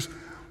 So there's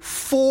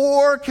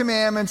 4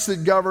 commandments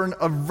that govern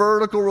a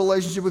vertical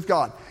relationship with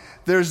God.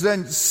 There's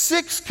then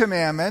 6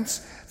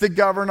 commandments that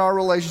govern our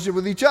relationship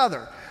with each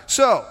other.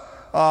 So,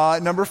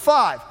 number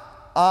 5,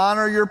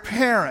 honor your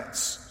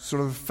parents.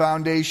 Sort of the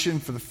foundation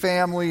for the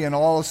family and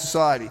all of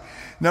society.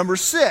 Number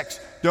 6,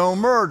 don't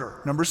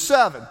murder. Number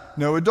 7,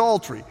 no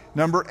adultery.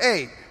 Number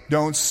 8,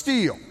 don't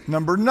steal.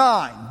 Number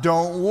 9,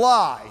 don't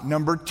lie.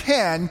 Number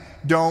 10,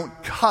 don't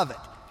covet.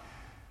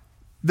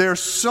 They're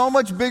so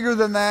much bigger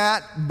than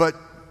that, but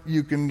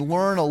you can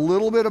learn a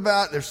little bit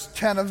about it. There's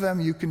 10 of them.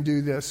 You can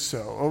do this.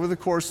 So over the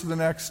course of the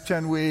next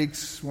 10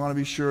 weeks, you want to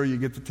be sure you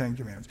get the 10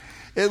 commandments.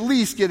 At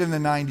least get in the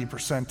 90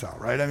 percentile,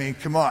 right? I mean,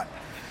 come on.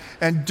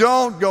 And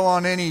don't go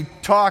on any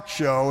talk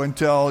show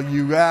until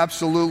you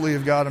absolutely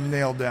have got them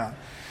nailed down.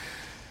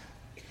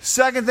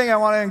 Second thing I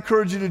want to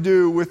encourage you to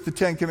do with the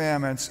 10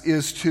 Commandments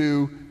is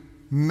to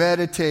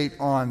meditate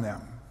on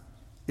them,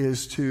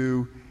 is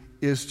to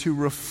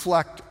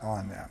reflect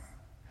on them.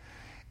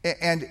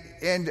 And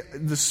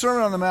the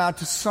Sermon on the Mount,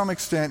 to some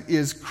extent,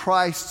 is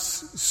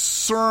Christ's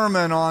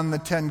sermon on the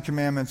 10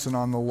 Commandments and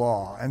on the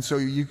law. And so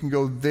you can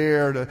go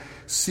there to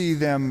see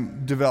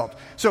them developed.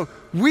 So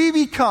we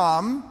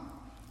become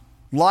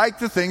like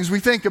the things we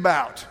think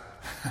about.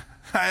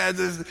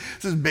 This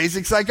is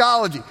basic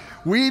psychology.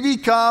 We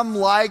become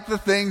like the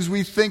things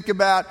we think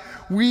about.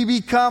 We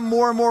become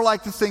more and more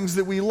like the things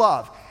that we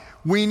love.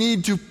 We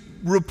need to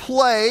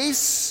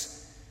replace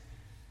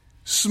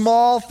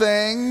small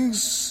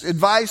things,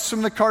 advice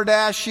from the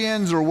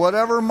Kardashians or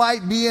whatever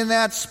might be in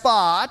that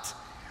spot,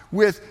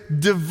 with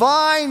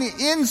divine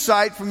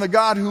insight from the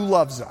God who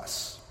loves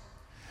us.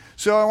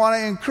 So I want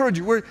to encourage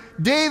you.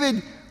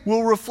 David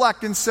will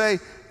reflect and say,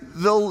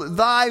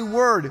 thy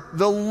word,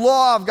 the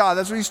law of God.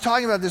 That's what he's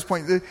talking about at this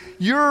point.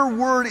 Your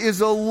word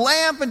is a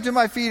lamp unto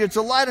my feet. It's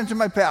a light unto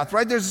my path,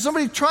 right? There's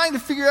somebody trying to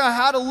figure out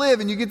how to live,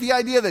 and you get the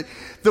idea that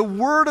the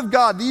word of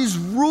God, these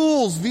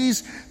rules,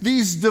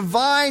 these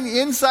divine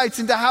insights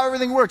into how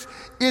everything works,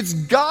 it's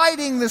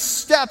guiding the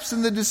steps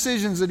and the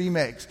decisions that he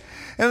makes.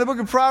 And in the book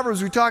of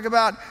Proverbs, we talk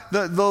about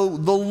the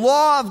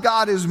law of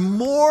God is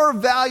more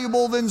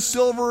valuable than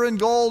silver and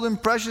gold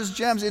and precious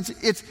gems.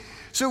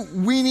 So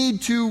we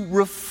need to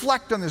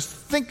reflect on this,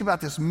 think about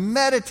this,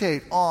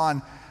 meditate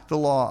on the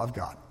law of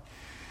God.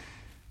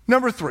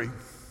 Number 3,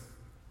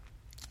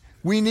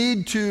 we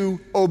need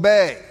to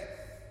obey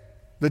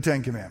the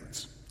 10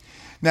 Commandments.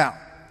 Now,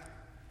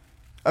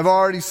 I've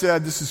already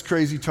said this is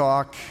crazy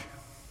talk.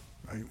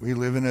 We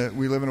live in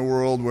a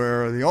world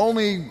where the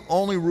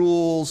only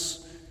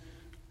rules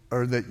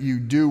are that you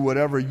do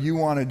whatever you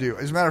want to do.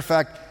 As a matter of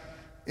fact,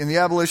 in The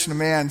Abolition of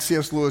Man,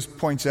 C.S. Lewis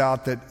points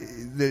out that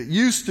it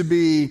used to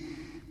be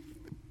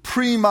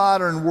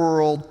pre-modern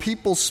world,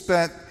 people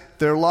spent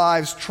their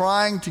lives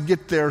trying to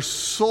get their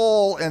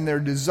soul and their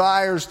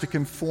desires to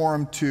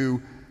conform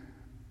to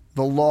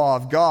the law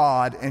of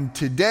God. And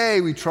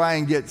today we try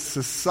and get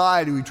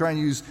society, we try and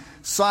use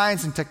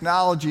science and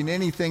technology and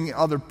anything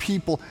other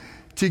people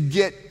to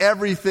get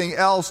everything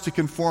else to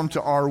conform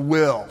to our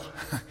will.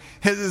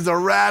 It is a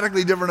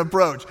radically different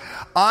approach.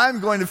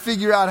 I'm going to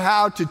figure out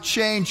how to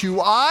change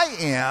who I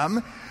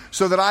am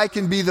so that I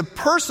can be the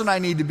person I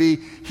need to be.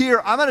 Here,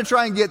 I'm going to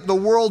try and get the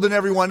world and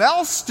everyone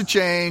else to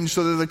change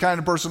so they're the kind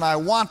of person I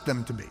want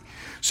them to be.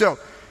 So,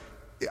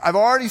 I've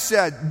already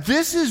said,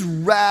 this is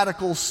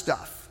radical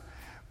stuff.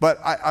 But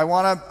I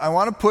want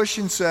to push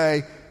and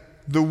say,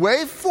 the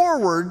way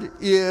forward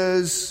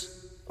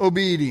is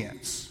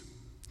obedience.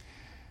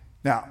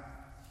 Now,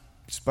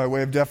 Just by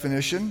way of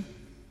definition,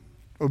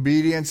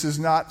 obedience is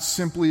not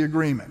simply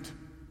agreement.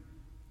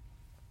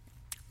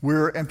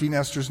 We're empty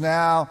nesters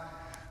now,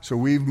 so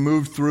we've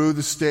moved through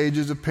the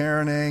stages of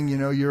parenting. You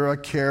know, you're a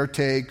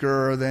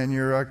caretaker, then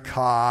you're a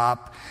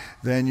cop,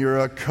 then you're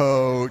a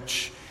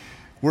coach.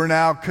 We're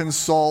now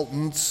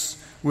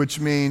consultants, which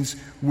means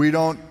we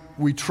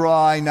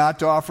try not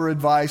to offer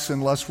advice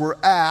unless we're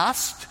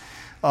asked,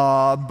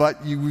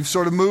 but we've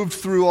sort of moved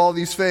through all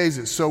these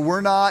phases. So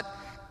we're not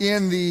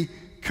in the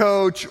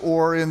coach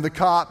or in the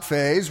cop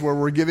phase where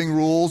we're giving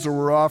rules or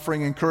we're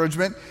offering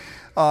encouragement,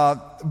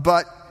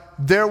 but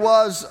there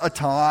was a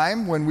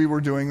time when we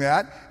were doing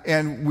that,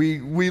 and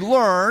we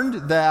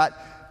learned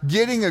that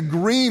getting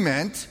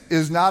agreement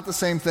is not the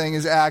same thing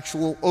as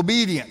actual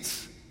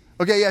obedience.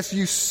 Okay, yes,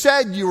 you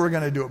said you were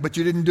going to do it, but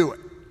you didn't do it.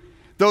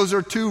 Those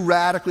are two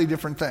radically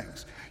different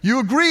things. You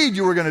agreed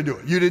you were going to do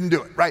it. You didn't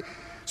do it, right?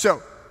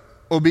 So,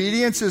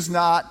 obedience is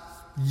not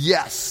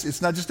yes.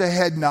 It's not just a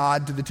head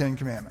nod to the Ten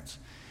Commandments.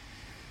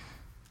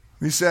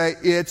 We say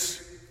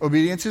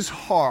obedience is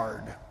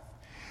hard.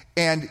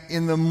 And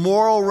in the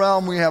moral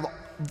realm, we have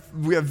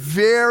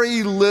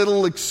very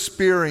little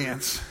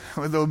experience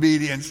with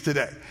obedience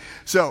today.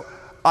 So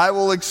I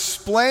will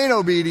explain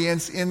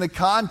obedience in the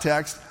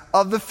context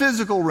of the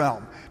physical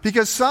realm,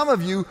 because some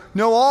of you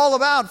know all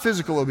about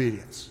physical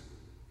obedience.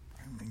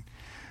 I mean,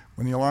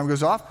 when the alarm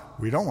goes off,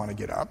 we don't want to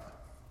get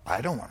up.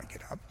 I don't want to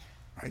get up,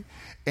 right?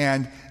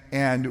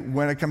 And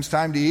when it comes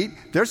time to eat,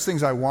 there's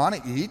things I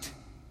want to eat.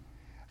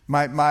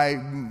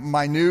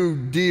 My new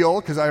deal,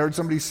 because I heard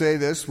somebody say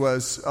this,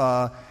 was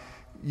to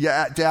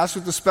ask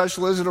what the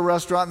special is at a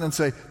restaurant and then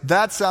say,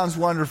 that sounds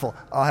wonderful,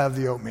 I'll have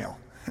the oatmeal.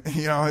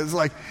 You know, it's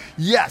like,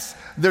 yes,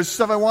 there's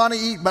stuff I want to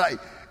eat,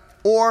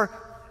 or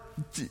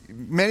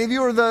many of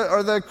you are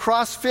the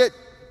CrossFit,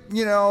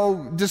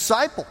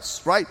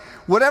 disciples, right?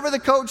 Whatever the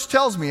coach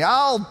tells me,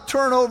 I'll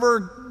turn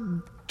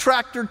over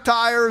tractor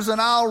tires and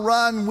I'll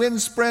run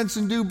wind sprints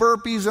and do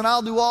burpees and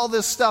I'll do all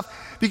this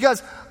stuff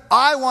because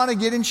I want to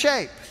get in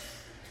shape.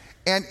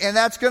 And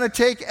that's going to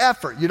take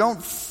effort. You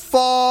don't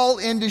fall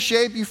into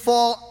shape, you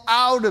fall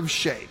out of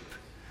shape.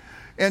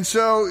 And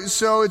so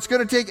it's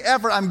going to take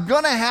effort. I'm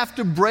going to have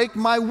to break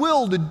my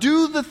will to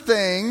do the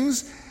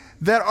things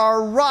that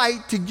are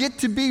right to get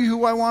to be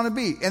who I want to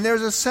be. And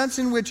there's a sense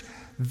in which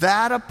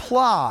that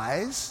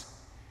applies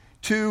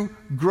to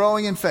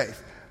growing in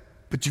faith.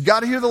 But you've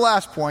got to hear the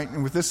last point,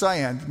 and with this I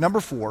end.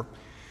 Number 4,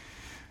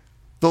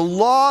 the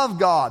law of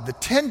God, the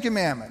Ten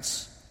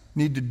Commandments,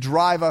 need to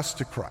drive us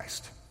to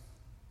Christ.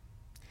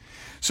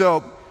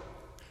 So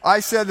I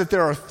said that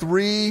there are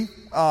 3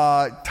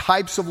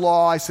 types of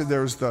law. I said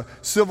there's the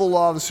civil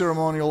law, the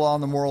ceremonial law,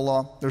 and the moral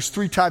law. There's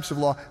 3 types of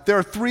law. There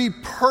are 3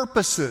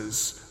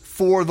 purposes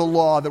for the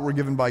law that were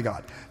given by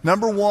God.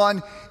 Number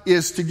 1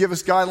 is to give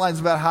us guidelines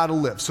about how to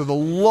live. So the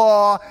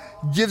law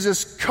gives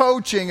us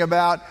coaching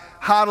about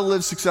how to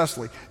live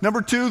successfully.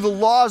 Number 2, the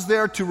law is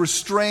there to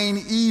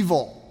restrain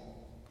evil,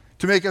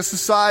 to make a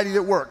society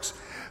that works.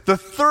 The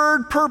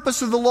third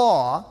purpose of the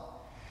law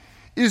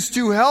is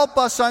to help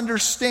us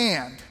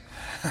understand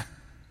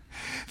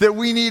that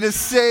we need a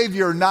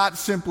Savior, not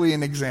simply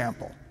an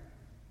example.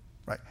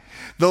 Right?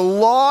 The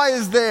law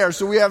is there,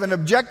 so we have an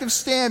objective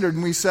standard,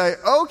 and we say,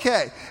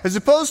 okay, as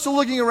opposed to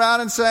looking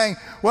around and saying,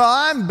 well,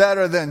 I'm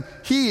better than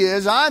he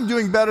is, I'm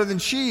doing better than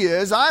she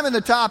is, I'm in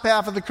the top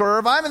half of the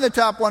curve, I'm in the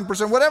top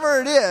 1%,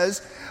 whatever it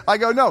is, I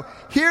go, no,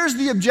 here's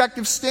the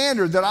objective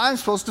standard that I'm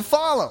supposed to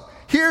follow.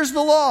 Here's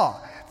the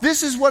law.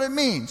 This is what it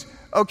means.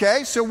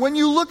 Okay, so when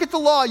you look at the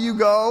law, you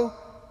go,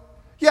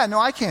 yeah, no,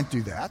 I can't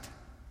do that.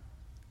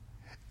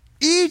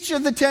 Each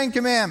of the 10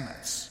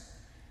 Commandments,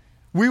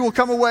 we will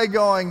come away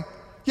going,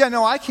 yeah,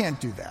 no, I can't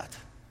do that.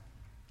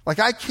 Like,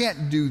 I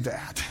can't do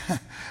that.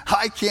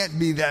 I can't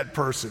be that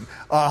person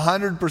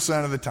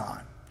 100% of the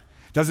time.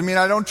 Doesn't mean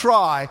I don't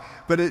try,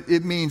 but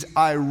it means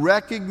I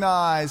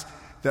recognize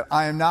that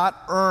I am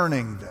not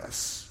earning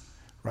this,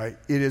 right?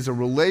 It is a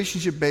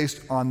relationship based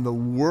on the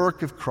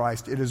work of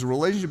Christ. It is a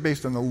relationship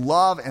based on the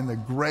love and the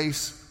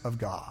grace of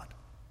God.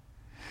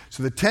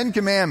 So the 10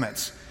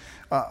 Commandments,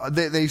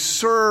 they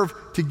serve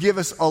to give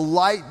us a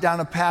light down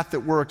a path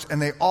that works,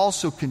 and they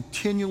also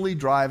continually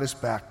drive us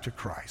back to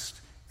Christ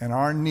and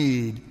our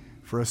need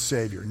for a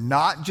Savior.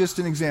 Not just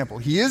an example.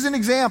 He is an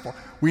example.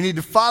 We need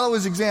to follow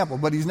His example,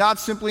 but He's not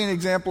simply an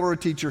example or a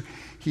teacher.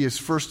 He is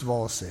first of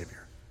all a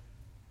Savior.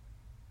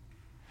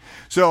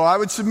 So I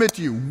would submit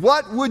to you,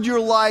 what would your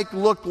life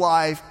look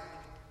like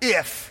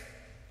if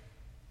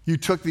you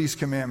took these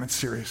commandments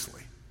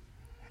seriously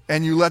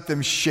and you let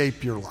them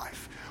shape your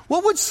life?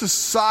 What would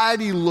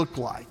society look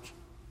like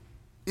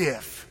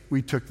if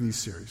we took these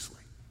seriously?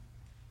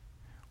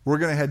 We're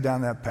going to head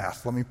down that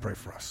path. Let me pray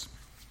for us.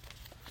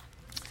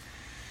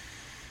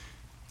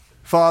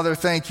 Father,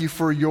 thank you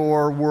for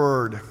your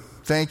word.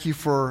 Thank you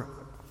for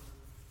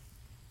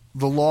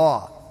the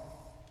law.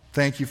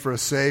 Thank you for a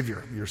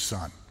Savior, your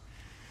Son.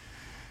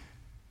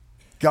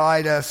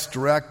 Guide us,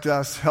 direct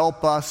us,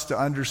 help us to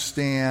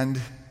understand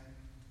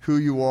who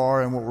you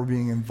are and what we're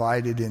being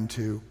invited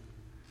into.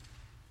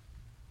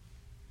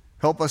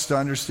 Help us to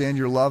understand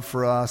your love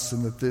for us,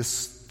 and that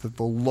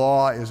the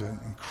law is an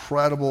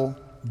incredible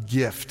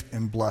gift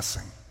and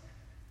blessing.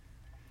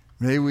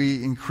 May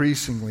we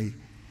increasingly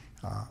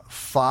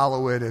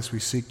follow it as we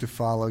seek to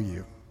follow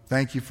you.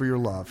 Thank you for your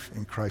love.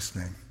 In Christ's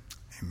name,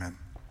 amen.